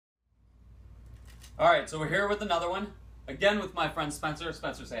Alright, so we're here with another one. Again with my friend Spencer.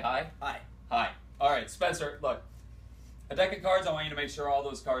 Spencer, say hi. Hi. Hi. Alright, Spencer, look. A deck of cards, I want you to make sure all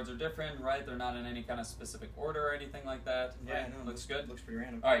those cards are different, right? They're not in any kind of specific order or anything like that. Yeah, right? no, Looks good? Looks pretty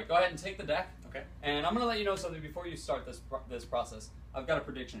random. Alright, go ahead and take the deck. Okay. And I'm going to let you know something before you start this process. I've got a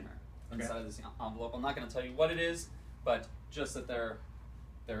prediction here inside this envelope. I'm not going to tell you what it is, but just that there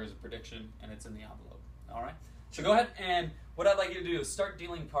is a prediction and it's in the envelope. Alright? So go ahead, and what I'd like you to do is start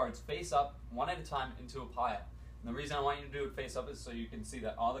dealing cards face up, one at a time, into a pile. And the reason I want you to do it face up is so you can see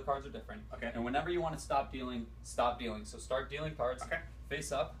that all the cards are different. Okay. And whenever you want to stop dealing, stop dealing. So start dealing cards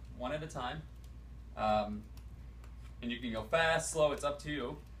face up, one at a time. And you can go fast, slow, it's up to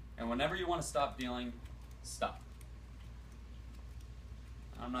you. And whenever you want to stop dealing, stop.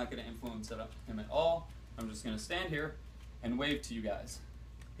 I'm not going to influence him at all. I'm just going to stand here and wave to you guys.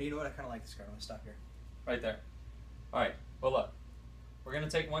 Hey, you know what? I kind of like this card. I'm going to stop here. Right there. All right. Well, look. We're going to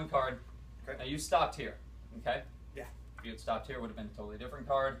take one card. Okay. Now, you stopped here. Okay? Yeah. If you had stopped here, it would have been a totally different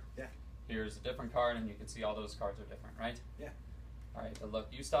card. Yeah. Here's a different card, and you can see all those cards are different, right? Yeah. All right. But look,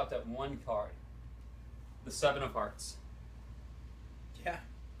 you stopped at one card. The Seven of Hearts. Yeah.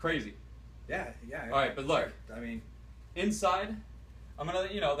 Crazy. Yeah. Yeah. All right. But look. I mean, inside, I'm going to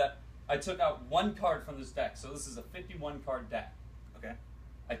let you know that I took out one card from this deck. So this is a 51 card deck. okay.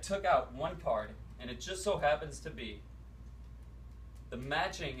 I took out one card, and it just so happens to be the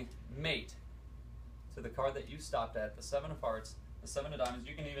matching mate to the card that you stopped at, the Seven of Hearts, the Seven of Diamonds.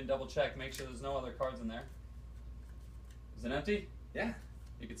 You can even double check, make sure there's no other cards in there. Is it empty? Yeah.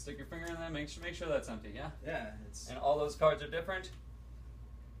 You can stick your finger in there, make sure that's empty, yeah? Yeah. It's. And all those cards are different?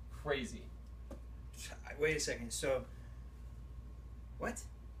 Crazy. Wait a second. So. What?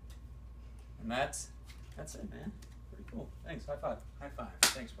 And that's it, man. Pretty cool. Thanks. High five. High five.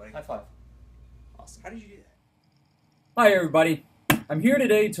 Thanks, buddy. High five. Awesome. How did you do that? Hi everybody, I'm here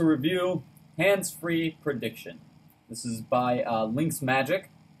today to review Hands-Free Prediction. This is by Lynx Magic.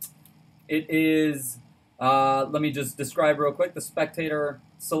 It is, let me just describe real quick, the spectator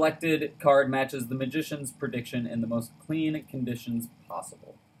selected card matches the magician's prediction in the most clean conditions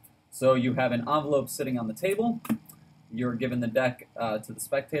possible. So you have an envelope sitting on the table, you're given the deck to the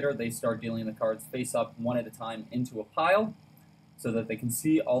spectator, they start dealing the cards face up one at a time into a pile so that they can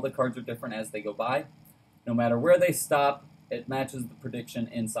see all the cards are different as they go by. No matter where they stop, it matches the prediction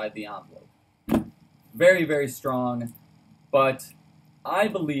inside the envelope. Very, very strong, but I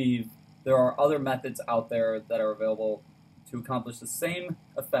believe there are other methods out there that are available to accomplish the same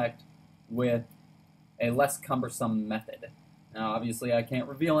effect with a less cumbersome method. Now, obviously, I can't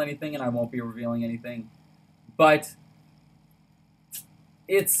reveal anything, and I won't be revealing anything, but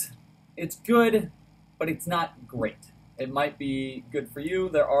it's good, but it's not great. It might be good for you.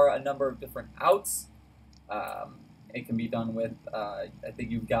 There are a number of different outs. It can be done with, I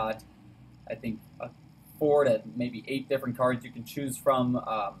think you've got, 4 to maybe 8 different cards you can choose from.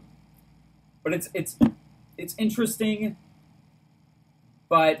 But it's interesting.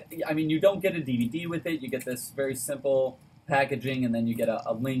 But I mean, you don't get a DVD with it. You get this very simple packaging, and then you get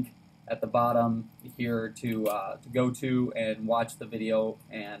a link at the bottom here to go to and watch the video.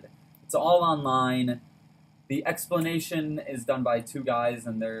 And it's all online. The explanation is done by 2 guys,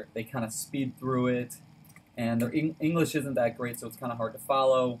 and they kind of speed through it. And their English isn't that great, so it's kind of hard to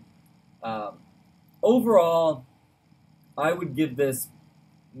follow. Overall, I would give this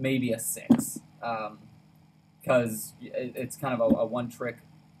maybe a 6, because it's kind of a one-trick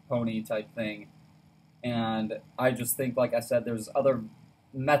pony type thing. And I just think, like I said, there's other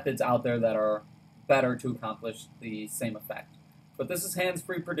methods out there that are better to accomplish the same effect. But this is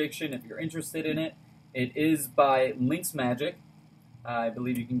Hands-Free Prediction. If you're interested in it, it is by Lynx Magic. I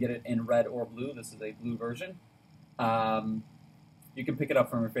believe you can get it in red or blue. This is a blue version. You can pick it up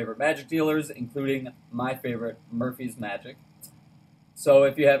from your favorite magic dealers, including my favorite, Murphy's Magic. So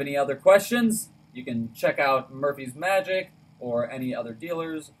if you have any other questions, you can check out Murphy's Magic or any other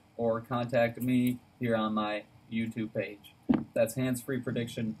dealers, or contact me here on my YouTube page. That's Hands-Free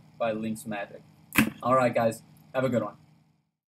Prediction by Lynx Magic. All right, guys. Have a good one.